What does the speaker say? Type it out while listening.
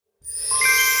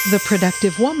The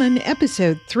Productive Woman,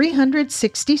 episode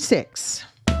 366.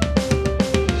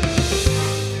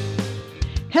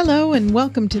 Hello, and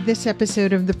welcome to this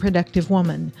episode of The Productive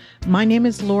Woman. My name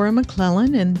is Laura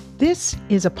McClellan, and this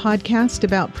is a podcast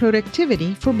about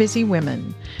productivity for busy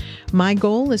women. My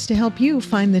goal is to help you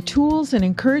find the tools and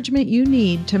encouragement you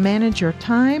need to manage your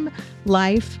time,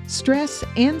 life, stress,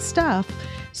 and stuff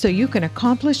so you can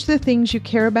accomplish the things you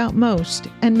care about most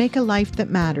and make a life that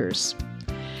matters.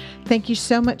 Thank you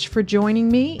so much for joining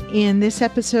me. In this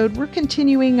episode, we're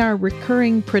continuing our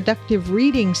recurring productive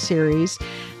reading series,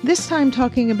 this time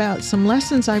talking about some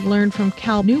lessons I've learned from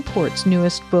Cal Newport's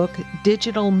newest book,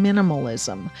 Digital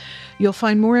Minimalism. You'll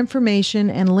find more information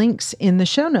and links in the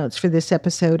show notes for this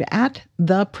episode at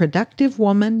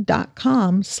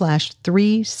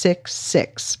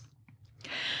theproductivewoman.com/366.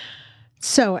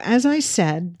 So, as I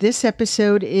said, this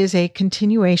episode is a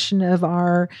continuation of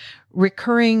our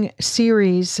recurring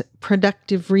series,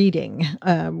 Productive Reading,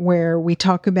 where we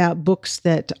talk about books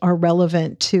that are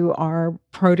relevant to our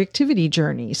productivity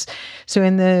journeys. So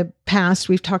in the past,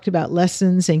 we've talked about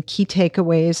lessons and key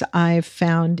takeaways I've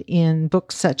found in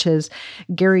books such as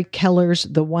Gary Keller's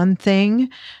The One Thing,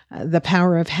 The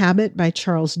Power of Habit by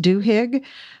Charles Duhigg,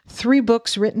 3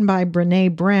 books written by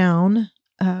Brené Brown,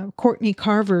 Courtney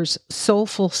Carver's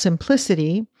Soulful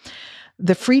Simplicity,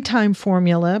 The Free Time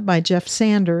Formula by Jeff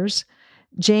Sanders,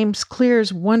 James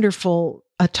Clear's wonderful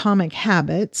Atomic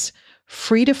Habits,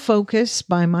 Free to Focus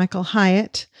by Michael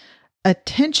Hyatt,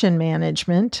 Attention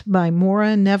Management by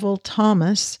Maura Neville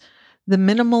Thomas, The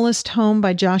Minimalist Home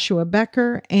by Joshua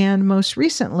Becker, and most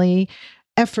recently,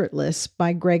 Effortless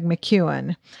by Greg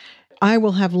McKeown. I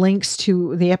will have links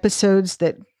to the episodes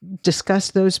that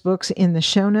discuss those books in the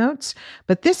show notes,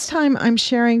 but this time I'm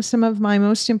sharing some of my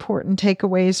most important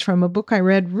takeaways from a book I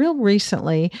read real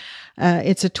recently.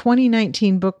 It's a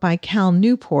 2019 book by Cal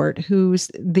Newport,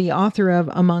 who's the author of,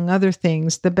 among other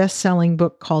things, the best-selling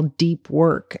book called Deep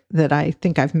Work that I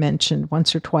think I've mentioned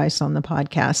once or twice on the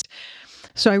podcast.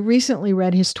 So I recently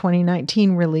read his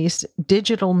 2019 release,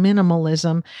 Digital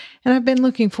Minimalism, and I've been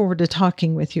looking forward to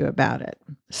talking with you about it.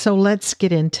 So let's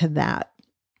get into that.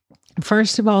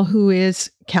 First of all, who is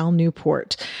Cal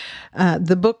Newport?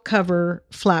 The book cover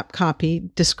flap copy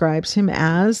describes him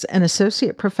as an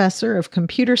associate professor of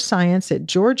computer science at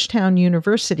Georgetown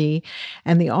University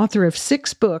and the author of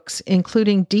 6 books,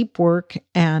 including Deep Work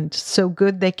and So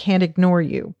Good They Can't Ignore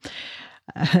You.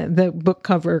 The book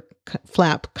cover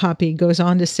flap copy goes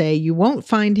on to say, you won't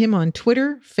find him on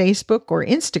Twitter, Facebook, or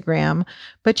Instagram,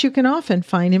 but you can often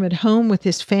find him at home with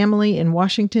his family in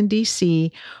Washington,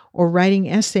 D.C., or writing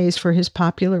essays for his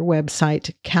popular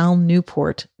website,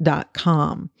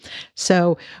 calnewport.com.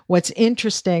 So what's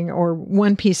interesting, or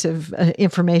one piece of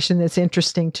information that's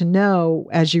interesting to know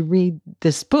as you read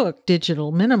this book,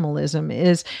 Digital Minimalism,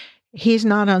 is he's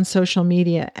not on social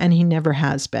media, and he never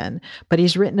has been, but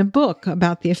he's written a book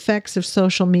about the effects of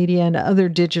social media and other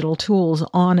digital tools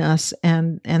on us,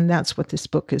 and that's what this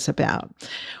book is about.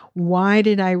 Why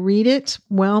did I read it?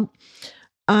 Well,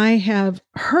 I have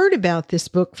heard about this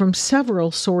book from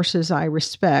several sources I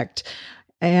respect,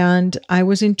 and I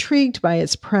was intrigued by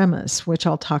its premise, which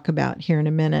I'll talk about here in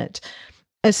a minute,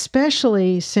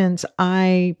 especially since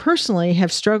I personally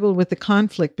have struggled with the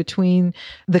conflict between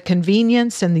the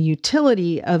convenience and the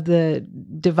utility of the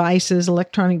devices,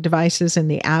 electronic devices,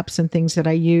 and the apps and things that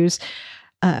I use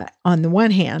on the one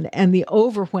hand, and the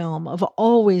overwhelm of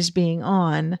always being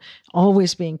on,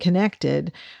 always being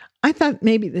connected. I thought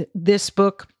maybe this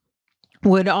book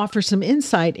would offer some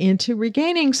insight into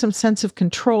regaining some sense of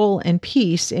control and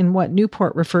peace in what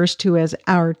Newport refers to as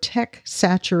our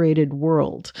tech-saturated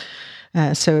world.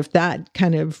 So if that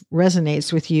kind of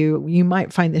resonates with you, you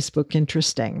might find this book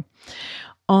interesting.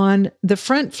 On the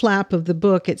front flap of the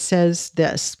book, it says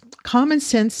this: common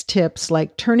sense tips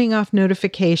like turning off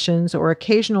notifications or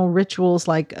occasional rituals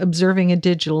like observing a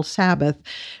digital Sabbath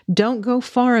don't go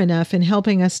far enough in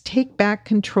helping us take back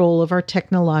control of our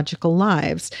technological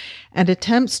lives, and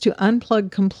attempts to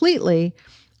unplug completely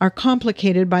are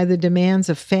complicated by the demands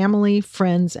of family,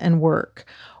 friends, and work.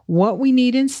 What we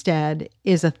need instead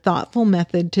is a thoughtful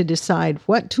method to decide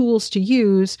what tools to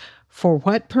use, for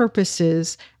what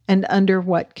purposes, and under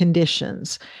what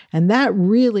conditions. And that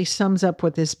really sums up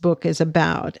what this book is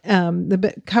about.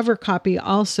 The cover copy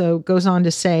also goes on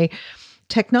to say,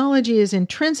 technology is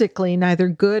intrinsically neither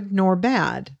good nor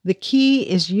bad. The key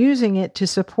is using it to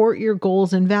support your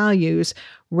goals and values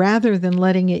rather than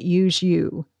letting it use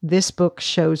you. This book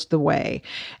shows the way.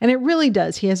 And it really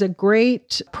does. He has a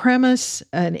great premise,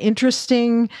 an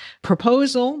interesting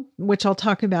proposal, which I'll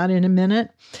talk about in a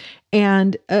minute.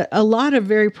 and a lot of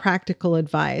very practical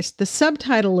advice. The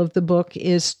subtitle of the book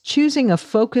is Choosing a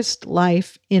Focused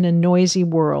Life in a Noisy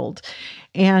World.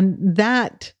 And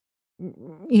that,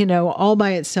 all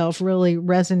by itself really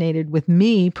resonated with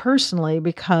me personally,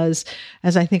 because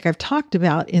as I think I've talked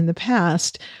about in the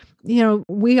past,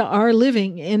 we are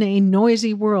living in a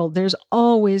noisy world. There's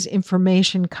always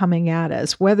information coming at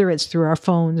us, whether it's through our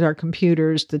phones, our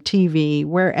computers, the TV,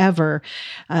 wherever.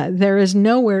 There is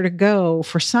nowhere to go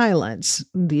for silence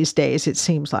these days, it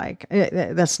seems like.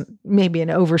 That's maybe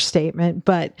an overstatement,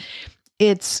 but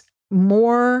it's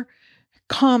more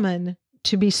common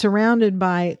to be surrounded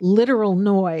by literal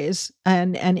noise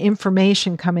and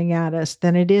information coming at us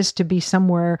than it is to be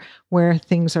somewhere where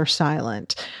things are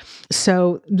silent.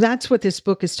 So that's what this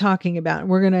book is talking about.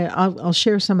 I'll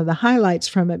share some of the highlights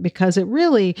from it because it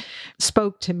really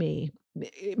spoke to me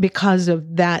because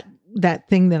of that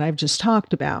thing that I've just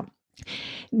talked about.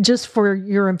 Just for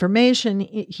your information,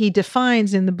 he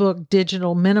defines in the book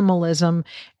digital minimalism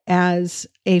as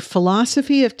a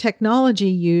philosophy of technology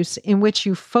use in which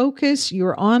you focus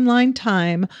your online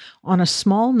time on a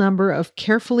small number of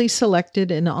carefully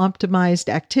selected and optimized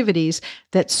activities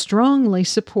that strongly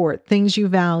support things you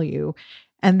value,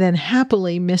 and then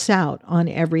happily miss out on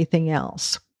everything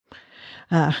else.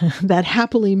 That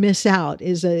happily miss out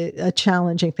is a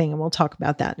challenging thing, and we'll talk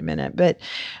about that in a minute. But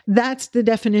that's the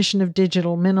definition of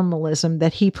digital minimalism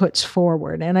that he puts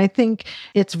forward. And I think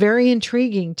it's very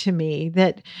intriguing to me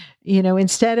that,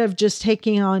 instead of just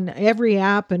taking on every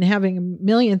app and having a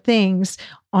million things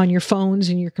on your phones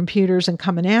and your computers and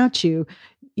coming at you,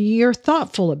 you're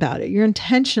thoughtful about it, you're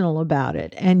intentional about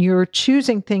it, and you're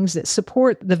choosing things that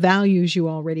support the values you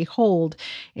already hold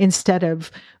instead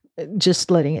of just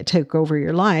letting it take over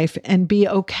your life, and be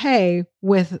okay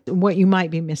with what you might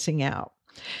be missing out.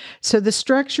 So the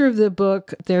structure of the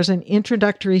book, there's an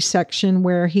introductory section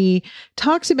where he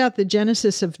talks about the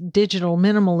genesis of digital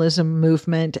minimalism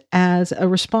movement as a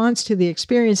response to the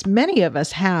experience many of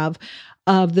us have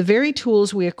of the very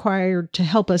tools we acquired to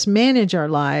help us manage our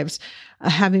lives,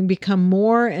 having become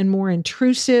more and more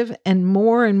intrusive and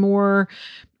more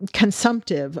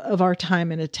consumptive of our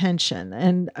time and attention.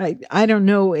 And I don't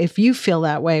know if you feel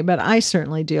that way, but I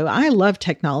certainly do. I love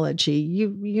technology.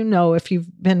 You know, if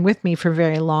you've been with me for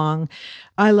very long,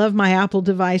 I love my Apple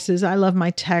devices. I love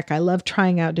my tech. I love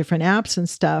trying out different apps and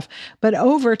stuff. But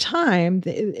over time,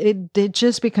 it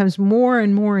just becomes more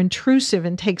and more intrusive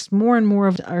and takes more and more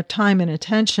of our time and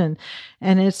attention.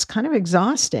 And it's kind of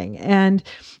exhausting. And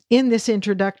in this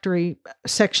introductory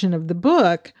section of the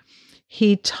book,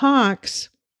 he talks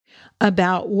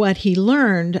about what he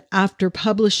learned after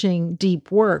publishing Deep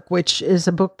Work, which is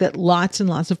a book that lots and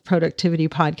lots of productivity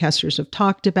podcasters have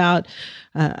talked about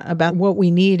what we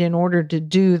need in order to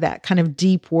do that kind of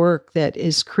deep work that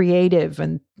is creative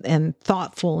and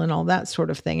thoughtful and all that sort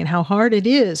of thing, and how hard it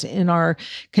is in our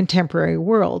contemporary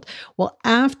world. Well,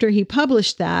 after he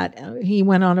published that, he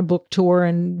went on a book tour,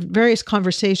 and various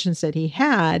conversations that he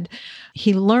had,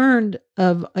 he learned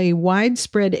of a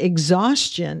widespread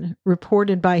exhaustion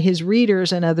reported by his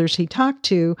readers and others he talked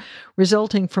to,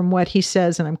 resulting from what he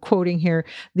says, and I'm quoting here,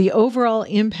 the overall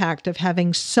impact of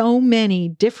having so many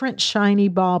different shiny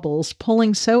baubles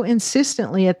pulling so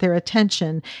insistently at their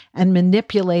attention and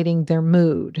manipulating their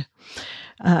mood.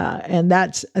 And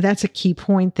that's a key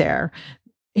point there.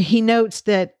 He notes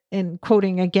that, and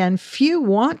quoting again, few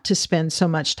want to spend so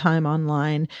much time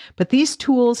online, but these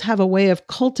tools have a way of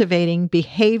cultivating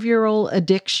behavioral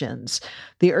addictions.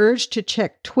 The urge to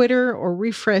check Twitter or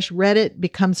refresh Reddit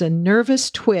becomes a nervous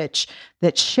twitch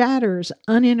that shatters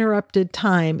uninterrupted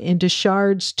time into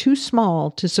shards too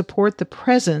small to support the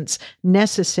presence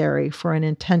necessary for an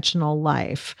intentional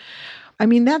life. I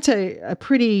mean, that's a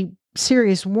pretty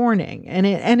serious warning. And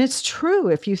it's true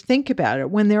if you think about it.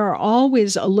 When there are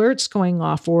always alerts going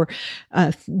off or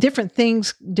different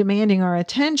things demanding our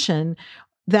attention,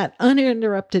 that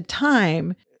uninterrupted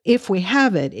time, if we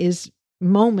have it, is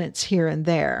moments here and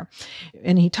there.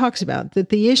 And he talks about that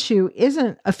the issue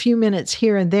isn't a few minutes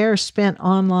here and there spent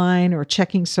online or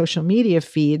checking social media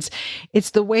feeds. It's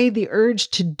the way the urge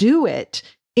to do it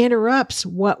interrupts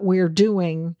what we're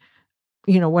doing,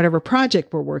 whatever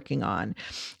project we're working on.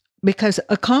 Because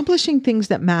accomplishing things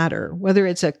that matter, whether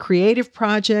it's a creative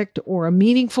project or a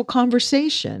meaningful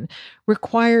conversation,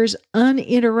 requires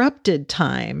uninterrupted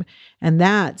time. And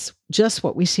that's just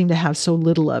what we seem to have so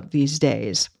little of these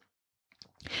days.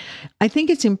 I think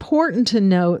it's important to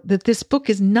note that this book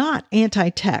is not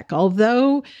anti-tech.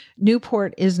 Although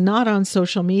Newport is not on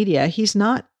social media, he's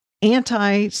not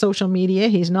anti-social media,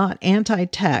 he's not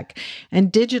anti-tech.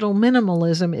 And digital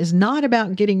minimalism is not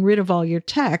about getting rid of all your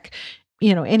tech.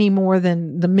 any more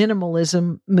than the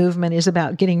minimalism movement is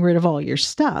about getting rid of all your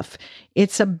stuff.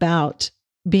 It's about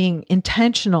being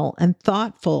intentional and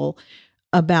thoughtful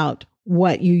about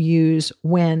what you use,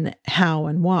 when, how,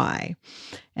 and why.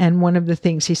 And one of the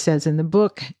things he says in the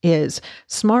book is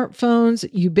smartphones,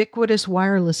 ubiquitous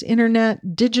wireless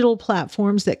internet, digital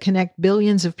platforms that connect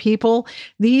billions of people.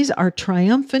 These are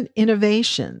triumphant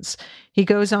innovations. He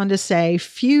goes on to say,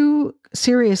 few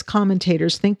serious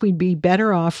commentators think we'd be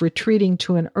better off retreating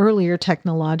to an earlier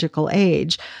technological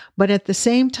age. But at the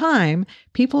same time,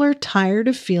 people are tired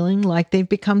of feeling like they've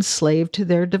become slave to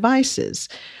their devices.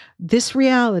 This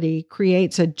reality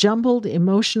creates a jumbled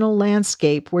emotional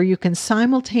landscape where you can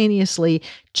simultaneously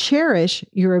cherish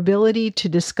your ability to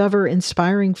discover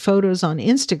inspiring photos on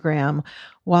Instagram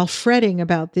while fretting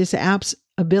about this app's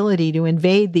ability to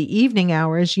invade the evening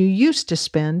hours you used to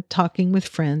spend talking with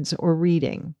friends or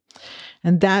reading.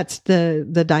 And that's the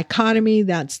dichotomy.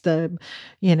 That's the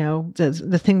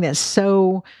thing that's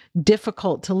so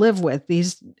difficult to live with.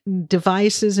 These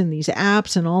devices and these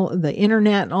apps and all the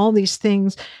internet and all these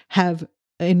things have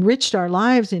enriched our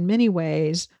lives in many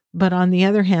ways. But on the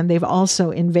other hand, they've also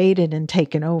invaded and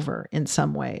taken over in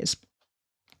some ways.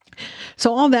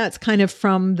 So all that's kind of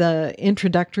from the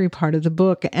introductory part of the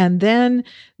book. And then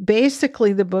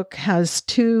basically the book has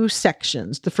two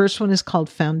sections. The first one is called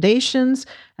Foundations,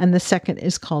 and the second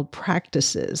is called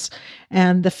Practices.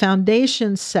 And the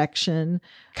Foundations section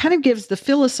kind of gives the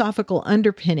philosophical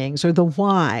underpinnings, or the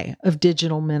why, of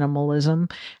digital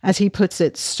minimalism, as he puts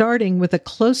it, starting with a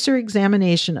closer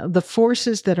examination of the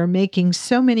forces that are making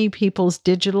so many people's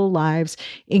digital lives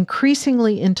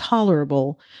increasingly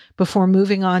intolerable, before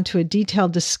moving on to a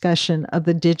detailed discussion of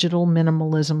the digital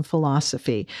minimalism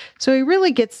philosophy. So he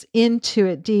really gets into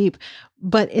it deep,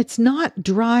 but it's not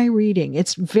dry reading.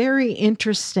 It's very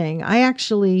interesting. I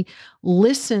actually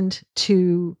listened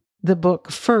to the book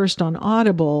first on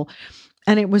Audible,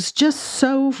 and it was just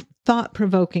so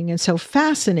thought-provoking and so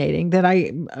fascinating that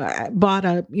I bought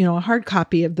a hard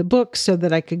copy of the book so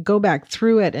that I could go back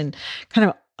through it and kind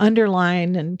of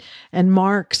underline and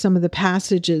mark some of the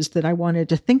passages that I wanted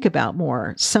to think about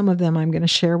more. Some of them I'm going to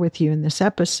share with you in this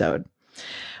episode.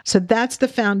 So that's the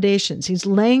foundations. He's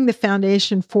laying the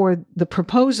foundation for the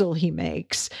proposal he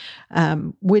makes,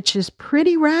 which is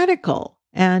pretty radical.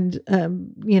 And,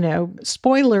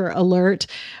 spoiler alert,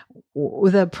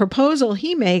 the proposal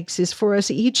he makes is for us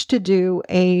each to do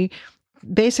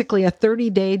basically a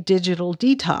 30-day digital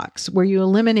detox, where you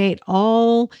eliminate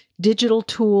all digital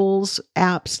tools,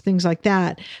 apps, things like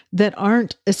that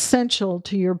aren't essential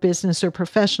to your business or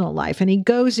professional life. And he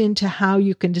goes into how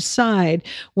you can decide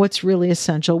what's really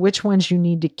essential, which ones you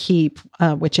need to keep,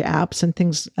 which apps and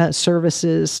things,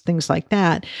 services, things like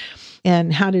that,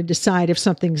 and how to decide if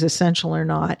something's essential or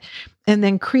not. And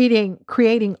then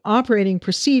creating operating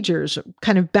procedures,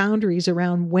 kind of boundaries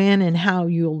around when and how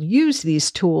you'll use these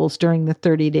tools during the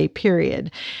 30-day period.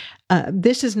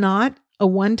 This is not a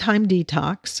one-time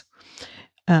detox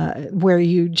where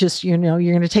you just, you're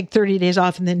going to take 30 days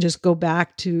off and then just go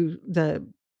back to the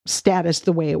status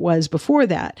the way it was before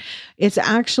that. It's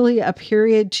actually a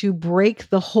period to break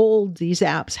the hold these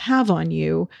apps have on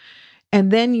you. And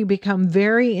then you become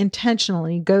very intentional.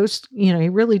 And he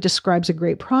really describes a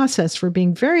great process for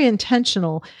being very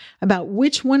intentional about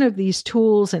which one of these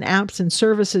tools and apps and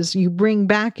services you bring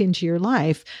back into your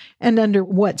life and under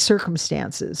what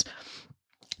circumstances.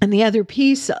 And the other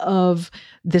piece of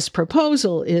this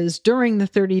proposal is during the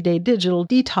 30-day digital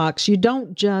detox, you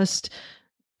don't just,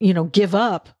 give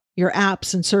up your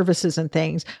apps and services and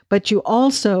things, but you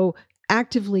also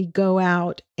actively go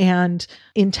out and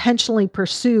intentionally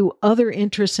pursue other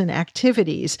interests and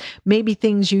activities, maybe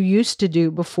things you used to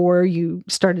do before you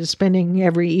started spending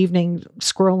every evening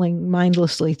scrolling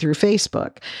mindlessly through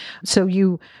Facebook. So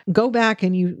you go back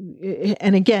and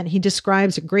again, he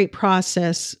describes a great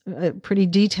process, pretty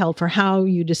detailed, for how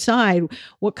you decide,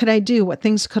 what could I do? What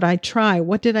things could I try?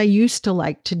 What did I used to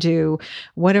like to do?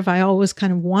 What have I always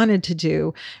kind of wanted to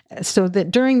do? So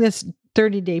that during this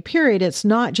 30-day period, it's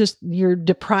not just you're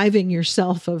depriving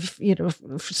yourself of,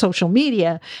 social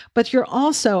media, but you're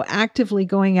also actively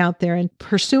going out there and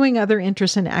pursuing other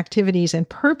interests and activities and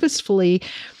purposefully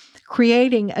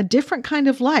creating a different kind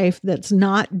of life that's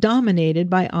not dominated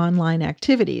by online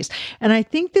activities. And I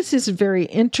think this is very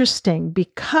interesting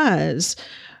because,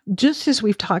 just as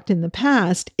we've talked in the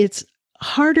past, it's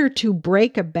harder to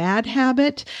break a bad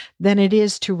habit than it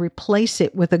is to replace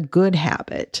it with a good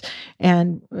habit.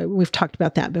 And we've talked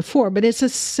about that before, but it's a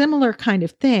similar kind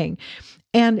of thing.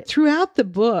 And throughout the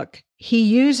book, he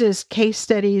uses case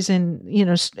studies and,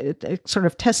 sort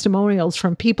of testimonials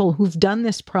from people who've done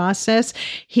this process.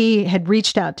 He had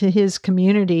reached out to his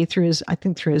community through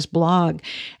his blog,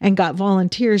 and got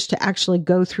volunteers to actually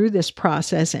go through this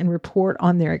process and report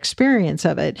on their experience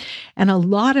of it. And a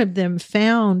lot of them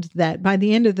found that by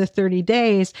the end of the 30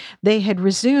 days, they had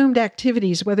resumed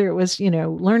activities, whether it was,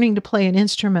 learning to play an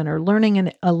instrument or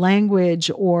learning a language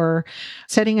or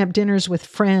setting up dinners with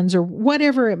friends or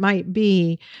whatever it might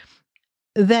be,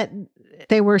 that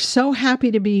they were so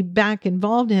happy to be back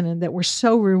involved in and that were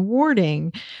so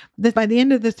rewarding that by the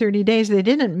end of the 30 days, they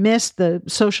didn't miss the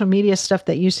social media stuff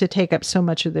that used to take up so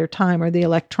much of their time, or the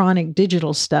electronic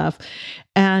digital stuff.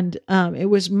 And it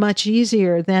was much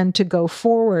easier then to go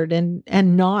forward and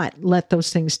not let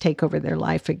those things take over their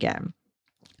life again.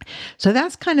 So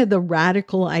that's kind of the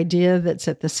radical idea that's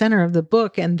at the center of the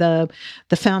book, and the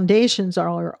foundations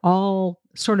are all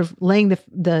sort of laying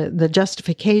the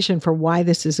justification for why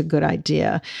this is a good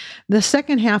idea. The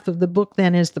second half of the book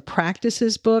then is the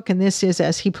practices book, and this is,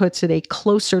 as he puts it, a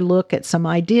closer look at some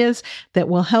ideas that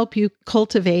will help you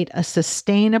cultivate a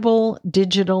sustainable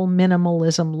digital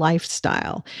minimalism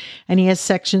lifestyle. And he has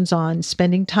sections on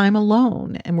spending time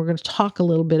alone, and we're going to talk a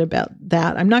little bit about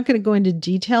that. I'm not going to go into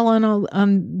detail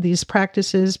on these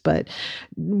practices, but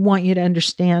want you to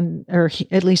understand, or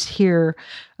at least hear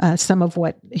some of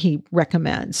what he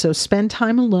recommends. So spend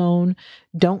time alone,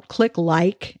 don't click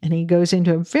like, and he goes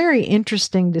into a very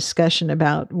interesting discussion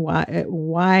about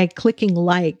why clicking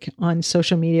like on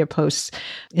social media posts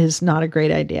is not a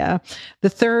great idea. The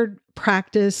third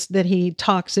practice that he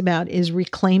talks about is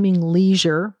reclaiming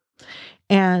leisure.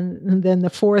 And then the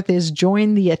fourth is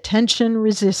join the attention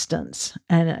resistance.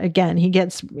 And again, he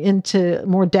gets into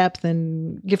more depth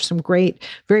and gives some great,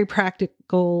 very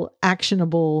practical,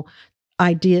 actionable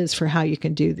ideas for how you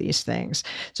can do these things.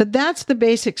 So that's the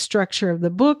basic structure of the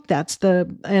book.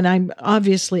 And I'm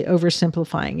obviously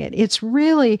oversimplifying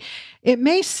it. It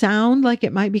may sound like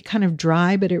it might be kind of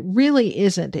dry, but it really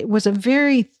isn't. It was a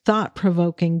very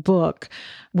thought-provoking book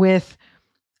with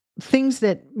things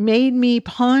that made me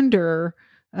ponder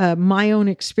my own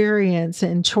experience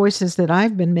and choices that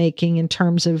I've been making in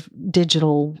terms of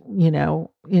digital,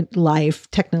 in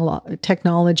life,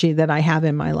 technology that I have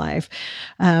in my life,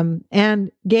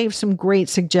 and gave some great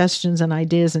suggestions and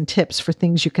ideas and tips for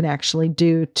things you can actually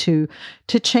do to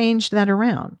change that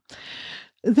around.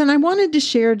 Then I wanted to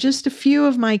share just a few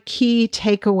of my key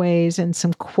takeaways and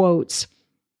some quotes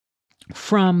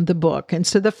from the book. And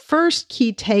so the first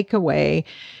key takeaway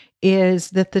is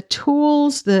that the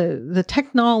tools, the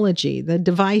technology, the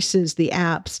devices, the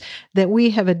apps that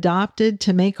we have adopted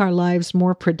to make our lives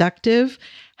more productive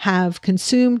have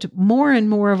consumed more and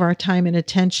more of our time and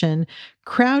attention,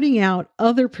 crowding out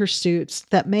other pursuits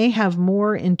that may have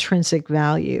more intrinsic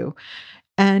value.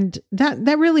 And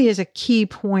that really is a key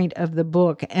point of the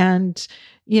book. And,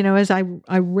 as I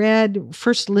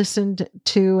first listened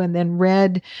to and then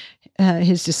read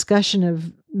his discussion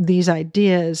of these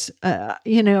ideas,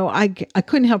 I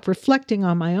couldn't help reflecting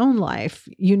on my own life.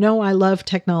 I love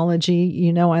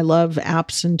technology, I love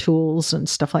apps and tools and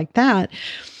stuff like that.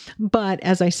 But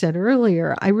as I said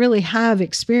earlier, I really have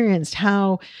experienced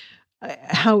how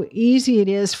easy it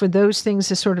is for those things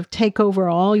to sort of take over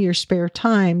all your spare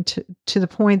time to the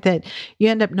point that you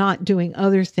end up not doing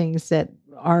other things that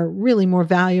are really more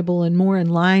valuable and more in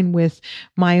line with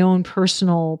my own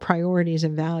personal priorities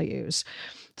and values.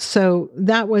 So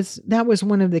that was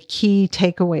one of the key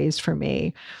takeaways for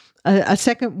me. A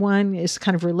second one is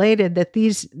kind of related, that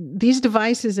these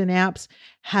devices and apps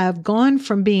have gone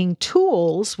from being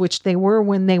tools, which they were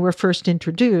when they were first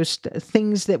introduced,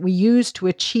 things that we use to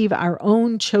achieve our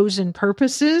own chosen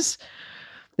purposes.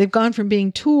 They've gone from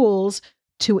being tools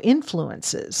to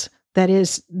influences. That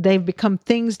is, they've become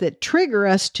things that trigger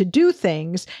us to do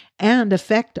things and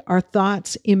affect our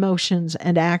thoughts, emotions,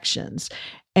 and actions.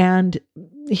 And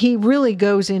he really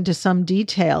goes into some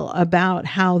detail about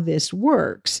how this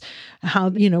works, how,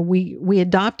 we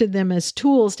adopted them as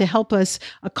tools to help us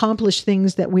accomplish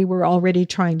things that we were already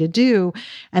trying to do.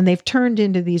 And they've turned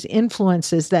into these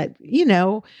influences that,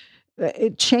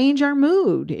 change our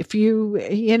mood. If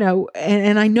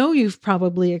and I know you've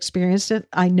probably experienced it.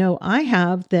 I know I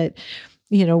have, that,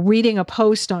 reading a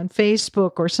post on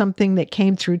Facebook or something that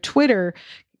came through Twitter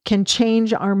can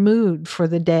change our mood for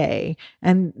the day.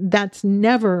 And that's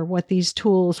never what these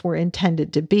tools were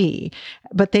intended to be,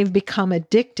 but they've become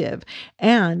addictive.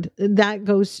 And that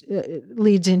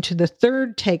leads into the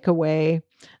third takeaway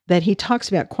that he talks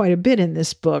about quite a bit in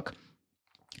this book,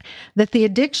 that the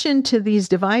addiction to these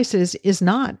devices is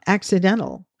not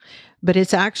accidental, but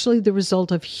it's actually the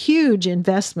result of huge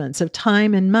investments of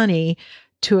time and money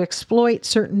to exploit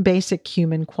certain basic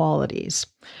human qualities.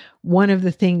 One of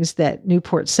the things that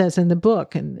Newport says in the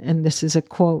book, and this is a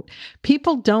quote,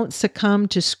 people don't succumb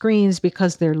to screens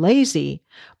because they're lazy,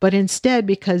 but instead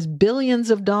because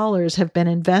billions of dollars have been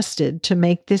invested to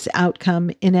make this outcome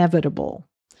inevitable.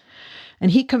 And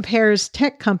he compares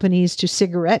tech companies to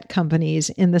cigarette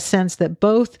companies in the sense that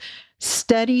both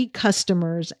study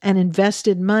customers and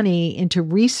invested money into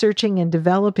researching and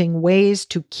developing ways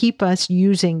to keep us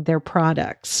using their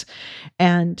products.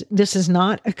 And this is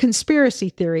not a conspiracy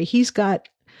theory. He's got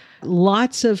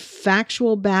lots of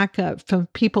factual backup from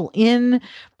people in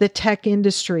the tech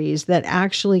industries that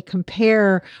actually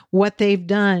compare what they've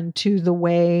done to the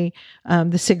way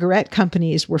the cigarette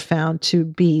companies were found to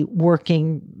be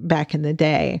working back in the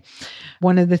day.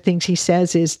 One of the things he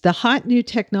says is the hot new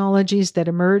technologies that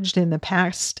emerged in the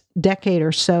past decade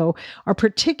or so are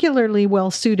particularly well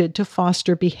suited to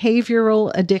foster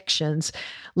behavioral addictions,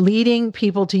 leading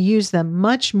people to use them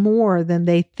much more than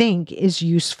they think is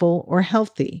useful or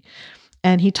healthy.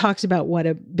 And he talks about what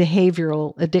a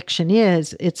behavioral addiction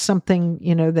is. It's something,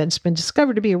 that's been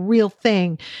discovered to be a real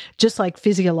thing, just like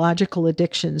physiological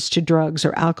addictions to drugs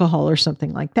or alcohol or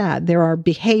something like that. There are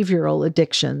behavioral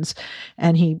addictions,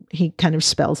 and he kind of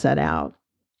spells that out.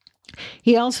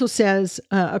 He also says,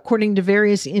 according to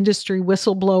various industry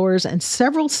whistleblowers and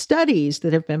several studies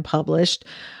that have been published,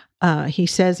 he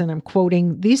says, and I'm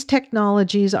quoting, these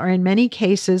technologies are in many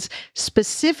cases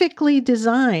specifically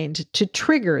designed to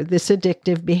trigger this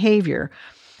addictive behavior.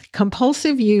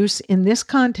 Compulsive use in this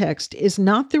context is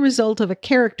not the result of a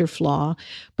character flaw,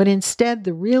 but instead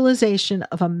the realization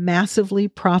of a massively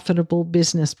profitable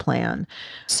business plan.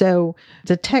 So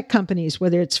the tech companies,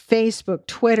 whether it's Facebook,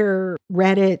 Twitter,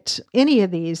 Reddit, any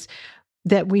of these,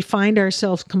 that we find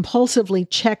ourselves compulsively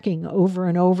checking over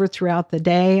and over throughout the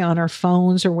day on our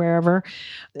phones or wherever,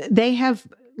 they have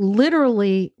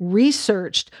literally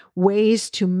researched ways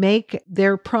to make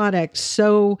their product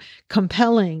so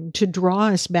compelling to draw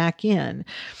us back in.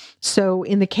 So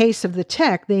in the case of the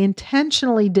tech, they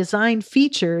intentionally design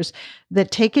features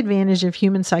that take advantage of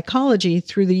human psychology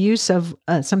through the use of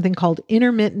something called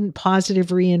intermittent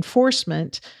positive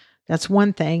reinforcement. That's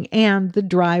one thing, and the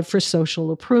drive for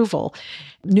social approval.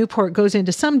 Newport goes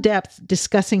into some depth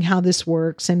discussing how this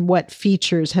works and what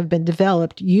features have been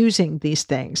developed using these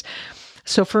things.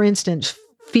 So, for instance,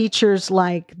 features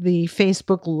like the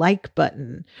Facebook like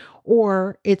button,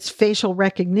 or its facial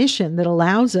recognition that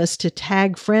allows us to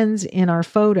tag friends in our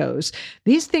photos.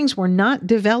 These things were not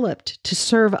developed to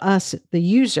serve us, the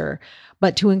user,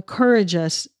 but to encourage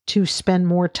us to spend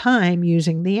more time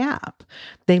using the app.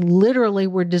 They literally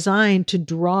were designed to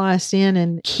draw us in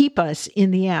and keep us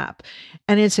in the app.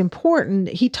 And it's important.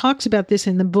 He talks about this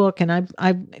in the book, and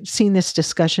I've seen this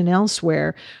discussion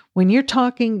elsewhere. When you're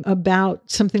talking about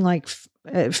something like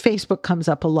Facebook comes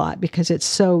up a lot because it's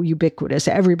so ubiquitous.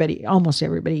 Almost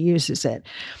everybody uses it.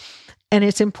 And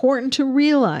it's important to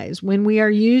realize when we are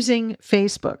using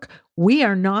Facebook, we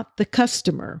are not the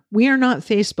customer. We are not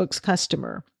Facebook's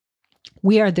customer.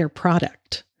 We are their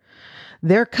product.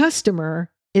 Their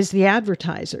customer is the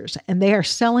advertisers, and they are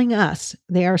selling us.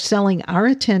 They are selling our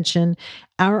attention,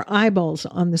 our eyeballs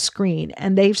on the screen,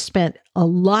 and they've spent a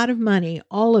lot of money.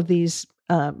 All of these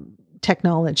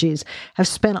technologies have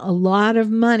spent a lot of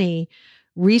money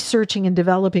researching and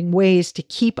developing ways to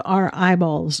keep our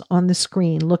eyeballs on the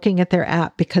screen, looking at their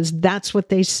app, because that's what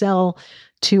they sell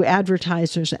to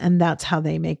advertisers, and that's how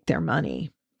they make their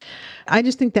money. I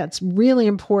just think that's really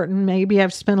important. Maybe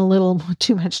I've spent a little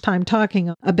too much time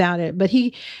talking about it, but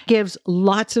he gives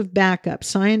lots of backup,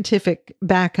 scientific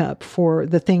backup for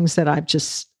the things that I've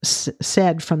just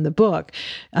said from the book.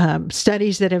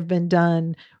 Studies that have been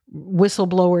done,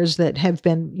 whistleblowers that have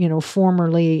been,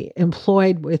 formerly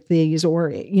employed with these or,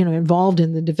 involved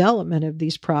in the development of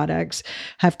these products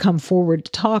have come forward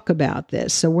to talk about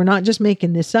this. So we're not just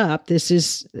making this up. This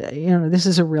is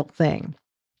a real thing.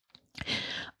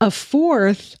 A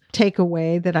fourth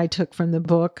takeaway that I took from the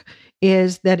book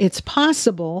is that it's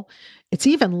possible, it's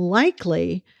even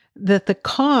likely, that the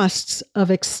costs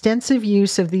of extensive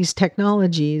use of these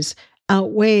technologies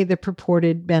outweigh the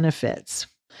purported benefits.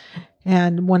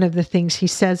 And one of the things he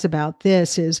says about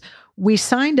this is, we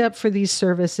signed up for these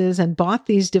services and bought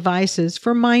these devices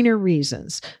for minor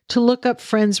reasons, to look up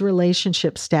friends'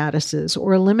 relationship statuses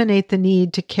or eliminate the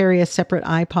need to carry a separate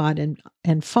iPod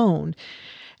and phone.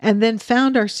 And then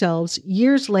found ourselves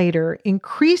years later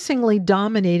increasingly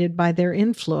dominated by their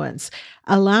influence,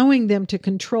 allowing them to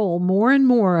control more and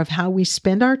more of how we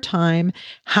spend our time,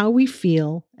 how we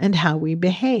feel, and how we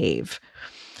behave.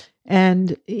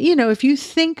 And, if you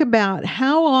think about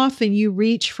how often you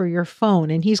reach for your phone,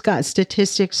 and he's got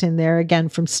statistics in there, again,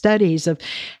 from studies of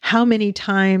how many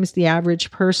times the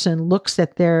average person looks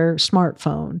at their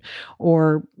smartphone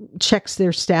or checks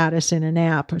their status in an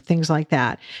app or things like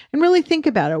that. And really think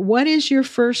about it. What is your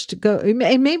first go?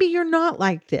 And maybe you're not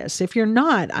like this. If you're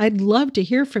not, I'd love to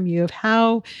hear from you of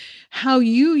how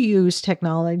you use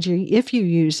technology, if you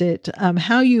use it,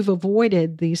 how you've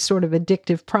avoided these sort of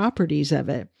addictive properties of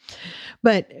it.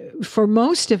 But for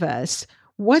most of us,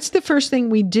 what's the first thing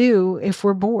we do if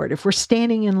we're bored, if we're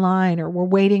standing in line or we're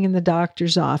waiting in the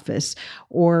doctor's office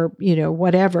or,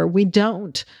 whatever? We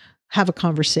don't have a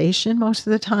conversation most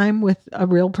of the time with a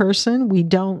real person. We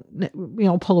don't,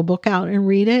 pull a book out and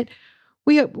read it.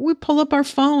 We pull up our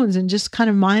phones and just kind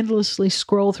of mindlessly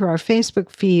scroll through our Facebook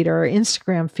feed or our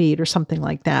Instagram feed or something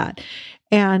like that.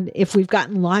 And if we've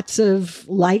gotten lots of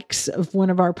likes of one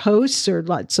of our posts or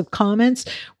lots of comments,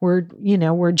 we're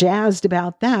jazzed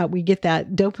about that. We get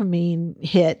that dopamine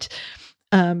hit.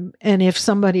 And if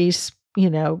somebody's,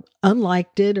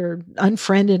 unliked it or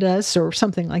unfriended us or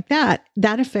something like that,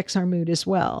 that affects our mood as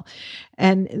well.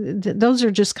 And those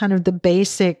are just kind of the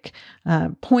basic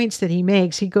points that he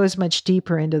makes. He goes much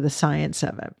deeper into the science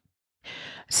of it.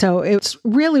 So it's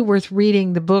really worth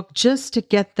reading the book just to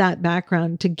get that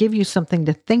background, to give you something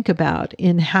to think about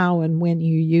in how and when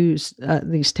you use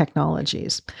these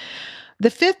technologies. The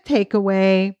fifth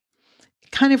takeaway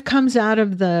kind of comes out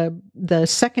of the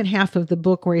second half of the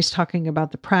book where he's talking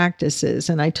about the practices.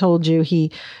 And I told you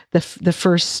the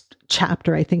first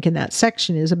chapter, I think, in that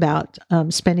section is about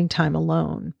spending time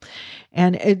alone.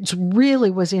 And it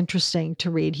really was interesting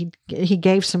to read. He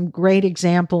gave some great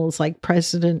examples, like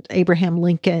President Abraham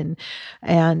Lincoln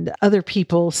and other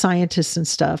people, scientists and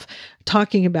stuff,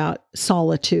 talking about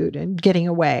solitude and getting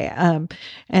away.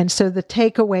 And so the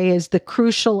takeaway is the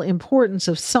crucial importance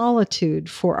of solitude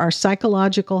for our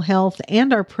psychological health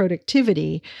and our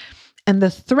productivity, and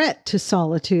the threat to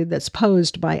solitude that's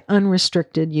posed by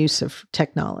unrestricted use of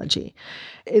technology.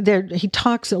 He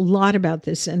talks a lot about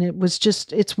this, and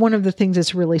it's one of the things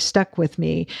that's really stuck with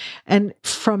me. And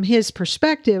from his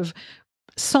perspective,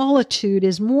 solitude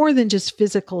is more than just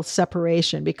physical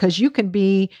separation, because you can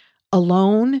be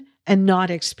alone and not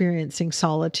experiencing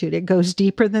solitude. It goes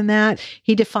deeper than that.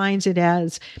 He defines it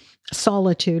as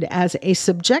solitude as a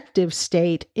subjective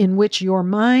state in which your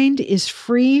mind is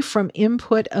free from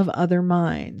input of other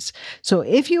minds. So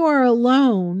if you are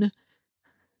alone,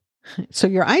 so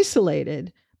you're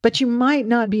isolated, but you might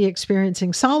not be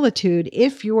experiencing solitude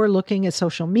if you're looking at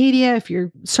social media, if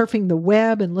you're surfing the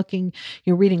web and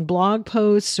you're reading blog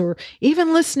posts or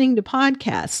even listening to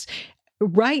podcasts.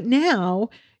 Right now,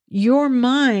 your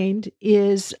mind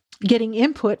is getting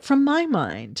input from my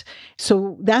mind.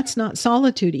 So that's not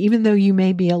solitude, even though you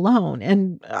may be alone.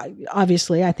 And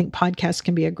obviously, I think podcasts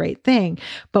can be a great thing,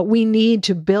 but we need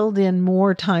to build in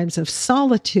more times of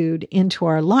solitude into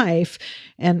our life.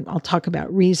 And I'll talk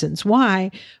about reasons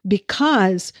why,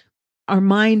 because our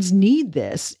minds need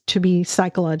this to be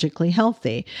psychologically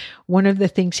healthy. One of the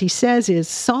things he says is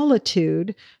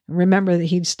solitude. Remember that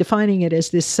he's defining it as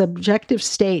this subjective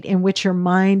state in which your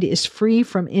mind is free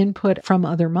from input from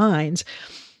other minds.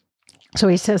 So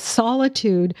he says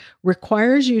solitude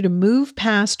requires you to move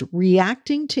past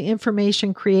reacting to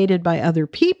information created by other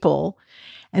people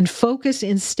and focus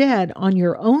instead on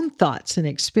your own thoughts and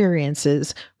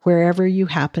experiences wherever you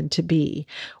happen to be.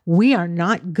 We are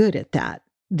not good at that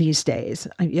these days.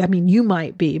 I mean, you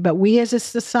might be, but we as a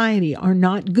society are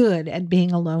not good at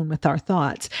being alone with our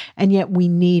thoughts, and yet we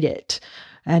need it.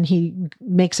 And he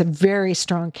makes a very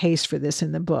strong case for this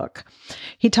in the book.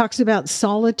 He talks about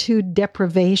solitude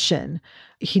deprivation.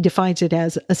 He defines it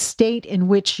as a state in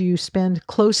which you spend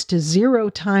close to zero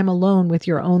time alone with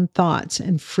your own thoughts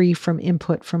and free from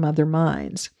input from other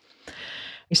minds.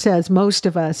 He says most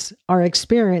of us are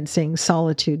experiencing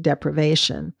solitude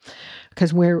deprivation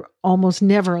because we're almost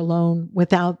never alone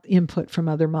without input from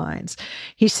other minds.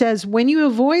 He says, when you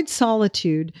avoid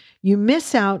solitude, you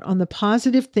miss out on the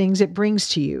positive things it brings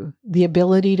to you, the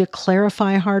ability to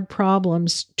clarify hard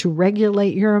problems, to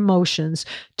regulate your emotions,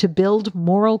 to build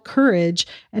moral courage,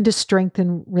 and to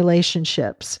strengthen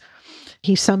relationships.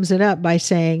 He sums it up by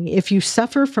saying, if you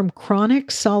suffer from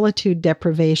chronic solitude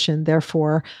deprivation,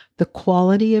 therefore, the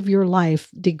quality of your life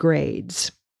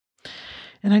degrades.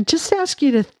 And I just ask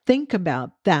you to think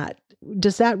about that.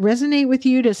 Does that resonate with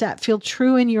you? Does that feel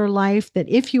true in your life, that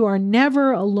if you are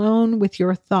never alone with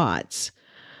your thoughts,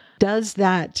 does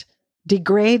that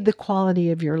degrade the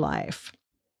quality of your life?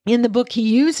 In the book, he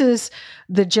uses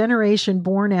the generation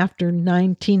born after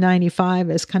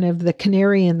 1995 as kind of the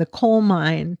canary in the coal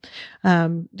mine,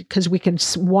 because we can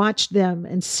watch them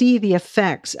and see the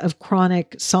effects of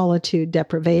chronic solitude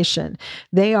deprivation.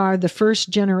 They are the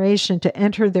first generation to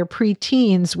enter their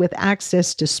preteens with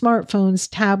access to smartphones,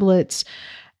 tablets,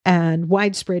 and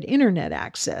widespread internet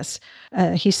access.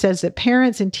 He says that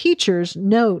parents and teachers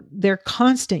note their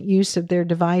constant use of their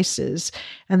devices,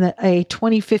 and that a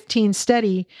 2015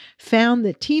 study found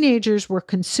that teenagers were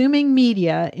consuming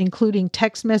media, including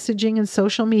text messaging and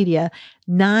social media,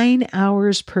 9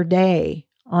 hours per day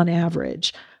on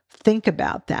average. Think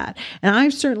about that. And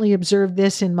I've certainly observed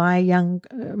this in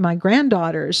my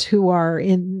granddaughters, who are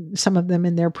some of them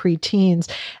in their preteens,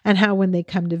 and how when they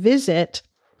come to visit,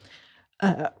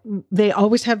 they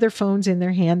always have their phones in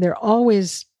their hand. They're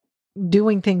always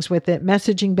doing things with it,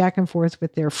 messaging back and forth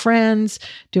with their friends,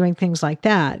 doing things like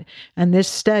that. And this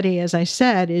study, as I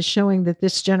said, is showing that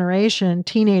this generation,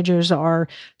 teenagers, are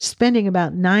spending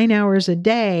about 9 hours a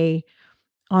day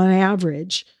on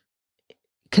average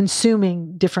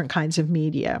consuming different kinds of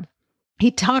media.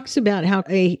 He talks about how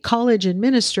a college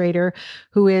administrator,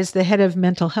 who is the head of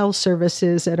mental health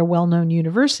services at a well-known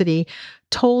university,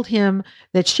 told him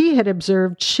that she had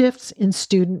observed shifts in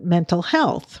student mental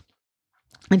health.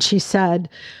 And she said,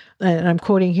 and I'm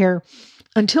quoting here,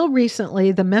 "Until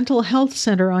recently, the mental health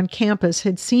center on campus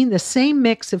had seen the same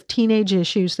mix of teenage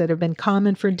issues that have been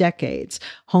common for decades: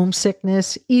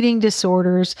 homesickness, eating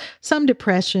disorders, some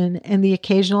depression, and the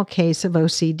occasional case of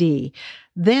OCD.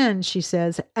 Then," she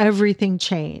says, "everything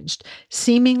changed.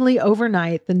 Seemingly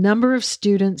overnight, the number of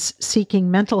students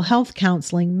seeking mental health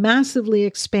counseling massively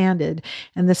expanded,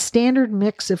 and the standard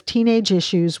mix of teenage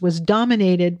issues was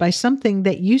dominated by something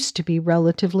that used to be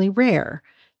relatively rare: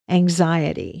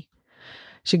 anxiety."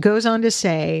 She goes on to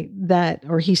say that,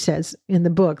 or he says in the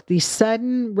book, the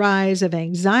sudden rise of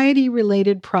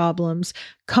anxiety-related problems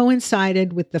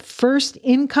coincided with the first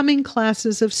incoming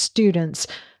classes of students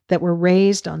that were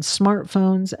raised on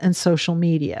smartphones and social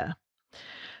media.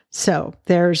 So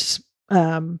they're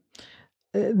seeing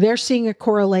a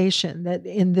correlation that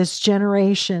in this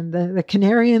generation, the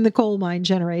canary in the coal mine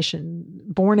generation,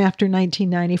 born after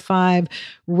 1995,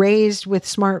 raised with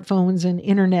smartphones and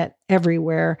internet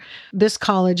everywhere, this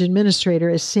college administrator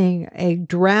is seeing a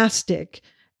drastic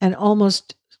and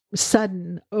almost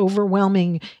sudden,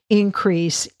 overwhelming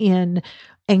increase in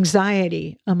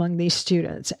anxiety among these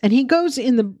students. And he goes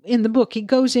in the book, he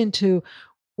goes into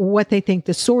what they think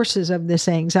the sources of this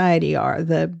anxiety are,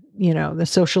 the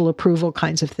social approval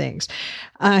kinds of things.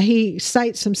 He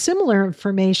cites some similar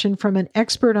information from an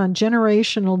expert on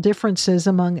generational differences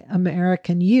among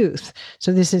American youth.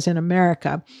 So this is in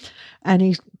America. And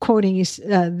he's quoting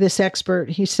this expert.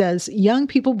 He says, "Young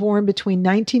people born between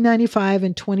 1995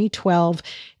 and 2012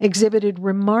 exhibited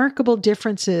remarkable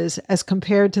differences as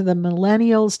compared to the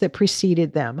millennials that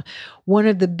preceded them. One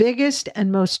of the biggest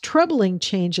and most troubling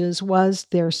changes was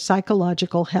their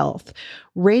psychological health.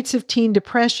 Rates of teen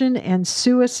depression and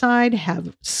suicide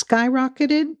have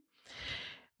skyrocketed,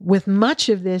 with much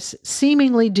of this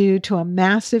seemingly due to a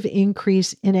massive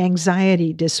increase in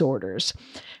anxiety disorders."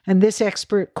 And this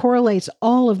expert correlates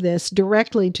all of this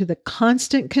directly to the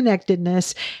constant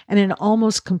connectedness and an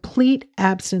almost complete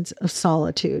absence of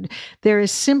solitude. There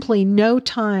is simply no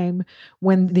time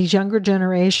when these younger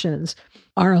generations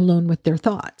are alone with their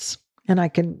thoughts. And I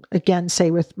can again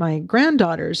say with my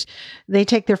granddaughters, they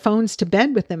take their phones to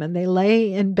bed with them and they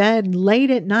lay in bed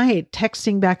late at night,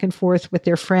 texting back and forth with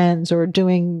their friends or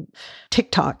doing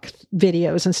TikTok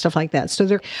videos and stuff like that. So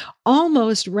they're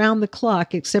almost round the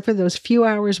clock, except for those few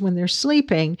hours when they're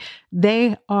sleeping,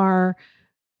 they are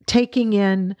taking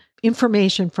in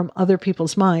information from other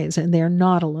people's minds, and they're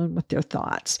not alone with their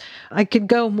thoughts. I could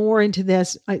go more into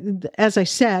this. As I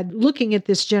said, looking at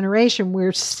this generation,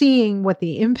 we're seeing what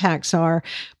the impacts are,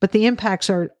 but the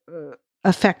impacts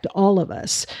affect all of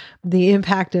us. The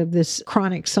impact of this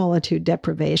chronic solitude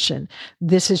deprivation.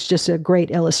 This is just a great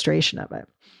illustration of it.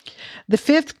 The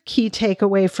fifth key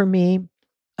takeaway for me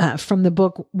from the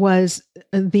book was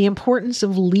the importance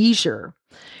of leisure,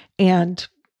 and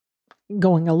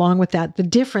going along with that, the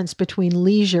difference between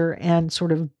leisure and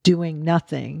sort of doing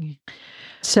nothing.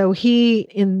 So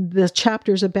in the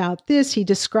chapters about this, he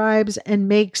describes and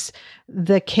makes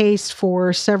the case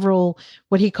for several,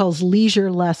 what he calls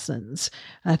leisure lessons,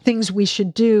 things we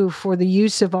should do for the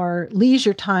use of our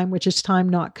leisure time, which is time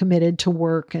not committed to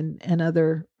work and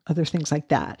other things like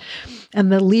that.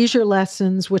 And the leisure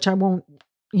lessons, which I won't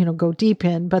go deep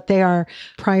in, but they are: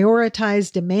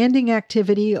 prioritize demanding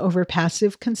activity over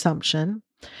passive consumption,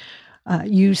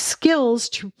 Use skills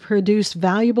to produce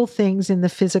valuable things in the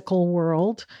physical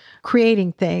world,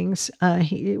 creating things.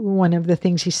 One of the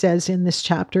things he says in this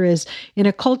chapter is, in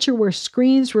a culture where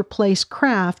screens replace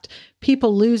craft,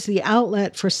 people lose the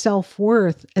outlet for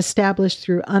self-worth established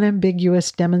through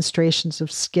unambiguous demonstrations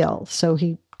of skill. So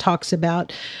he talks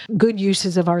about good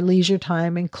uses of our leisure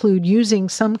time include using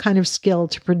some kind of skill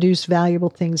to produce valuable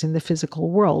things in the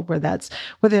physical world, whether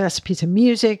that's a piece of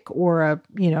music or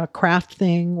a craft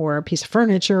thing or a piece of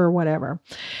furniture or whatever.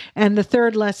 And the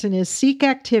third lesson is seek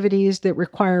activities that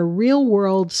require real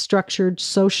world structured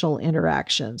social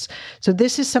interactions. So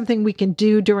this is something we can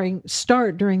do during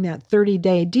that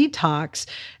 30-day detox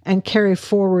and carry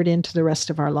forward into the rest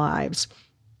of our lives.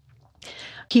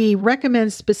 He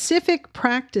recommends specific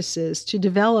practices to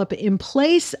develop in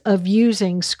place of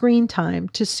using screen time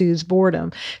to soothe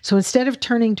boredom. So instead of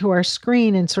turning to our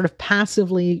screen and sort of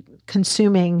passively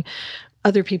consuming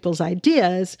other people's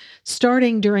ideas,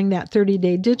 starting during that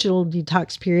 30-day digital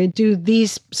detox period, do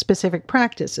these specific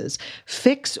practices.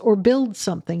 Fix or build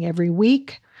something every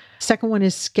week. Second one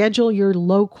is schedule your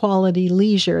low-quality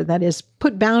leisure. That is,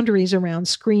 put boundaries around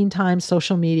screen time,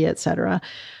 social media, etc.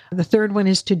 The third one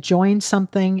is to join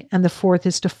something. And the fourth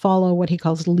is to follow what he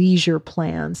calls leisure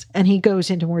plans. And he goes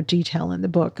into more detail in the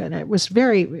book. And it was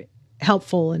very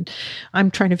helpful. And I'm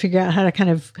trying to figure out how to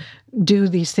kind of do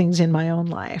these things in my own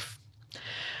life.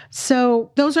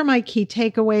 So those are my key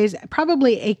takeaways.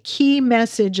 Probably a key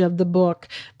message of the book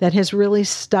that has really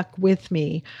stuck with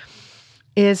me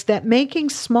is that making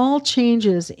small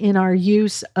changes in our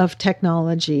use of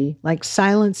technology, like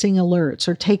silencing alerts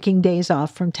or taking days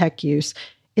off from tech use,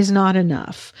 is not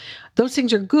enough. Those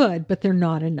things are good, but they're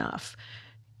not enough.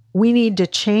 We need to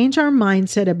change our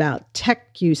mindset about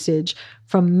tech usage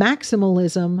from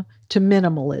maximalism to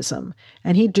minimalism.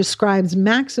 And he describes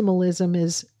maximalism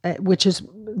as, which is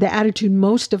the attitude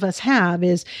most of us have,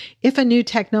 is if a new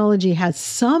technology has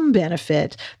some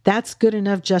benefit, that's good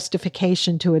enough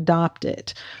justification to adopt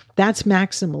it. That's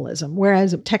maximalism.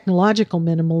 Whereas technological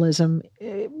minimalism,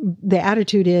 the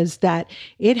attitude is that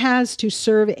it has to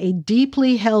serve a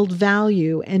deeply held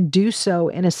value and do so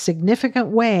in a significant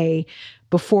way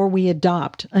before we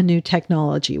adopt a new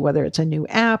technology, whether it's a new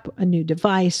app, a new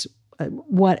device,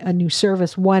 a new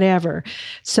service, whatever.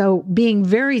 So being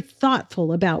very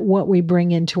thoughtful about what we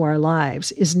bring into our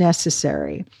lives is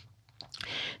necessary.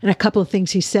 And a couple of things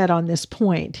he said on this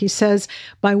point. He says,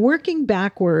 by working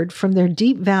backward from their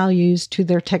deep values to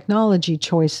their technology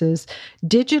choices,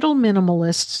 digital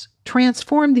minimalists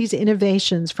transform these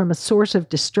innovations from a source of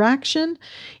distraction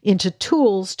into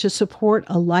tools to support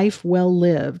a life well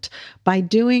lived. By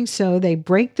doing so, they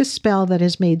break the spell that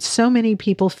has made so many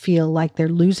people feel like they're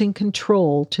losing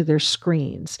control to their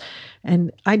screens.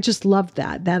 And I just love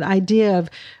that idea of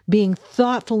being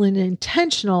thoughtful and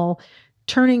intentional,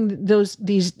 turning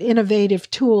these innovative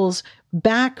tools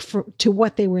back to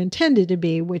what they were intended to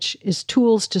be, which is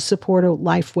tools to support a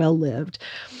life well lived.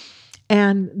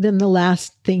 And then the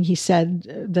last thing he said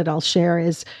that I'll share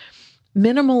is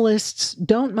minimalists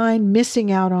don't mind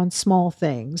missing out on small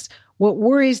things. What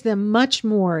worries them much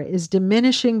more is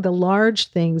diminishing the large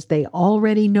things they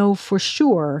already know for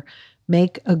sure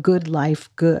make a good life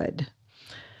good.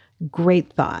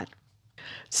 Great thought.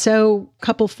 So a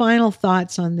couple final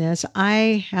thoughts on this.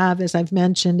 I have, as I've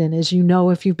mentioned, and as you know,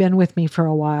 if you've been with me for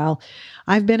a while,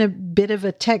 I've been a bit of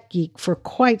a tech geek for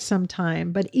quite some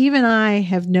time, but even I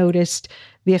have noticed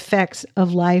the effects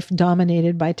of life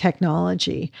dominated by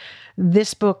technology.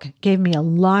 This book gave me a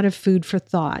lot of food for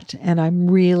thought, and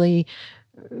I'm really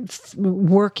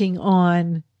working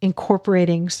on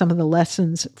incorporating some of the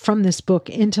lessons from this book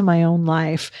into my own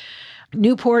life.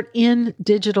 Newport in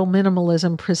Digital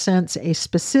Minimalism presents a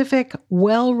specific,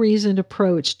 well-reasoned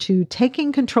approach to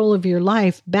taking control of your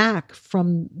life back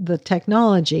from the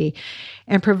technology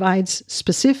and provides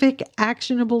specific,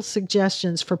 actionable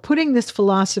suggestions for putting this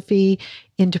philosophy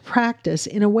into practice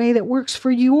in a way that works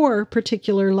for your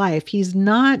particular life. He's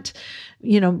not,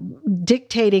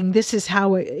 dictating this is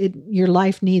how your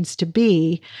life needs to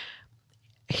be.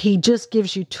 He just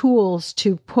gives you tools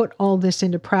to put all this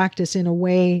into practice in a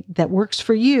way that works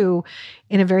for you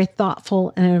in a very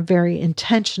thoughtful and a very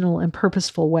intentional and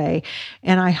purposeful way.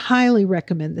 And I highly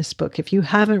recommend this book. If you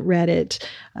haven't read it,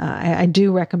 I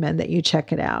do recommend that you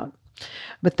check it out.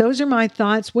 But those are my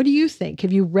thoughts. What do you think?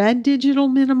 Have you read Digital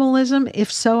Minimalism?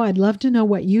 If so, I'd love to know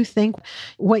what you think,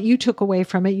 what you took away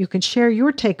from it. You can share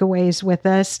your takeaways with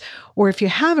us. Or if you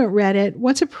haven't read it,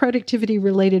 what's a productivity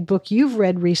related book you've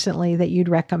read recently that you'd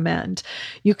recommend?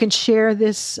 You can share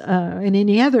this and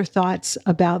any other thoughts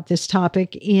about this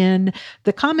topic in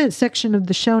the comment section of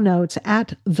the show notes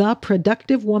at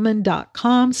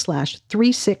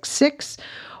theproductivewoman.com/366,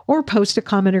 or post a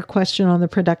comment or question on the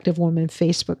Productive Woman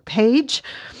Facebook page.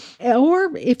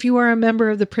 Or if you are a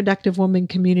member of the Productive Woman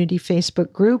Community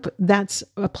Facebook group, that's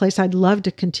a place I'd love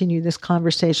to continue this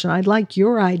conversation. I'd like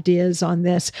your ideas on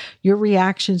this, your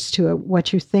reactions to it,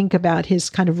 what you think about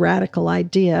his kind of radical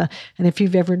idea, and if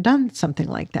you've ever done something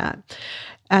like that.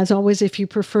 As always, if you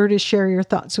prefer to share your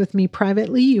thoughts with me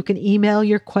privately, you can email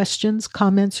your questions,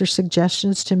 comments, or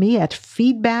suggestions to me at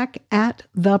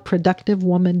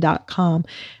feedback@theproductivewoman.com,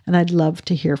 and I'd love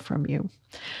to hear from you.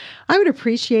 I would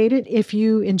appreciate it if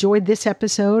you enjoyed this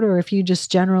episode, or if you just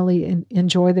generally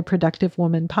enjoy the Productive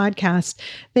Woman podcast,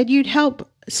 that you'd help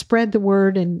spread the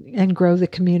word and grow the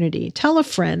community. Tell a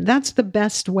friend. That's the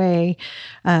best way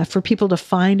for people to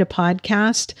find a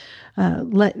podcast.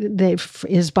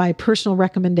 Is by personal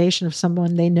recommendation of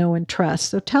someone they know and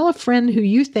trust. So tell a friend who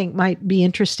you think might be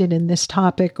interested in this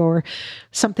topic or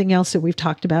something else that we've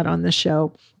talked about on the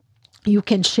show. You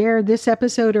can share this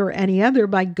episode or any other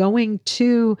by going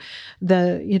to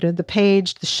the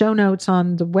page, the show notes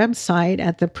on the website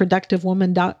at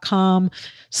theproductivewoman.com/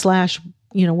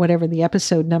 whatever the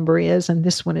episode number is. And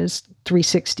this one is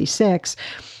 366.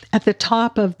 At the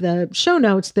top of the show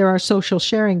notes, there are social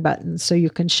sharing buttons. So you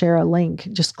can share a link.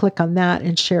 Just click on that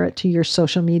and share it to your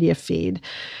social media feed.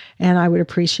 And I would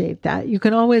appreciate that. You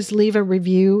can always leave a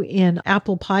review in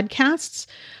Apple Podcasts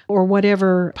or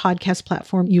whatever podcast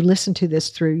platform you listen to this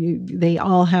through. They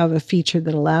all have a feature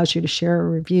that allows you to share a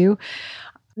review.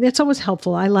 It's always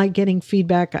helpful. I like getting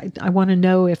feedback. I want to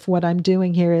know if what I'm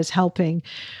doing here is helping.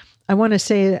 I want to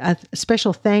say a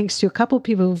special thanks to a couple of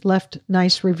people who've left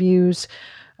nice reviews.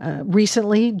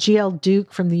 Recently, GL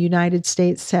Duke from the United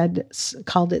States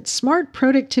called it smart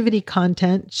productivity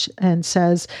content and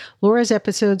says, Laura's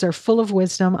episodes are full of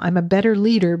wisdom. I'm a better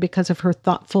leader because of her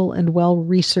thoughtful and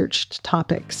well-researched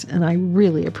topics. And I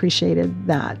really appreciated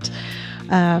that.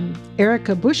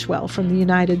 Erica Bushwell from the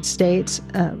United States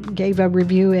gave a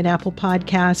review in Apple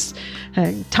Podcasts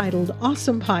titled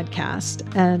Awesome Podcast.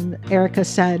 And Erica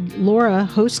said, Laura,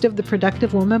 host of the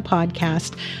Productive Woman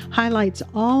podcast, highlights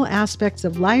all aspects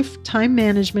of life, time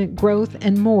management, growth,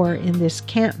 and more in this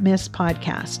can't-miss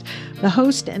podcast. The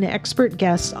host and expert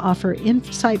guests offer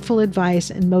insightful advice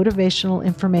and motivational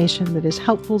information that is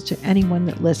helpful to anyone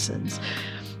that listens.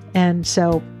 And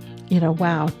so,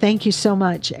 wow. Thank you so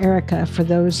much, Erica, for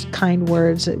those kind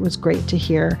words. It was great to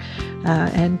hear.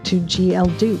 And to GL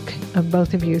Duke,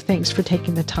 both of you, thanks for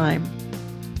taking the time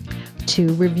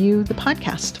to review the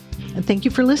podcast. And thank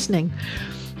you for listening.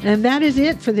 And that is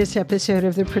it for this episode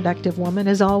of The Productive Woman.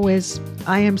 As always,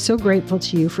 I am so grateful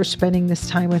to you for spending this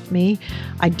time with me.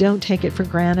 I don't take it for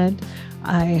granted.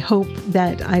 I hope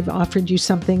that I've offered you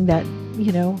something that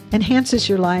enhances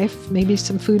your life, maybe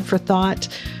some food for thought,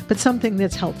 but something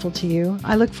that's helpful to you.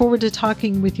 I look forward to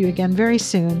talking with you again very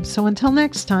soon. So until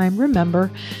next time,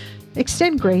 remember,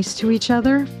 extend grace to each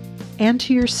other and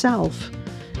to yourself,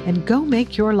 and go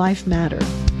make your life matter.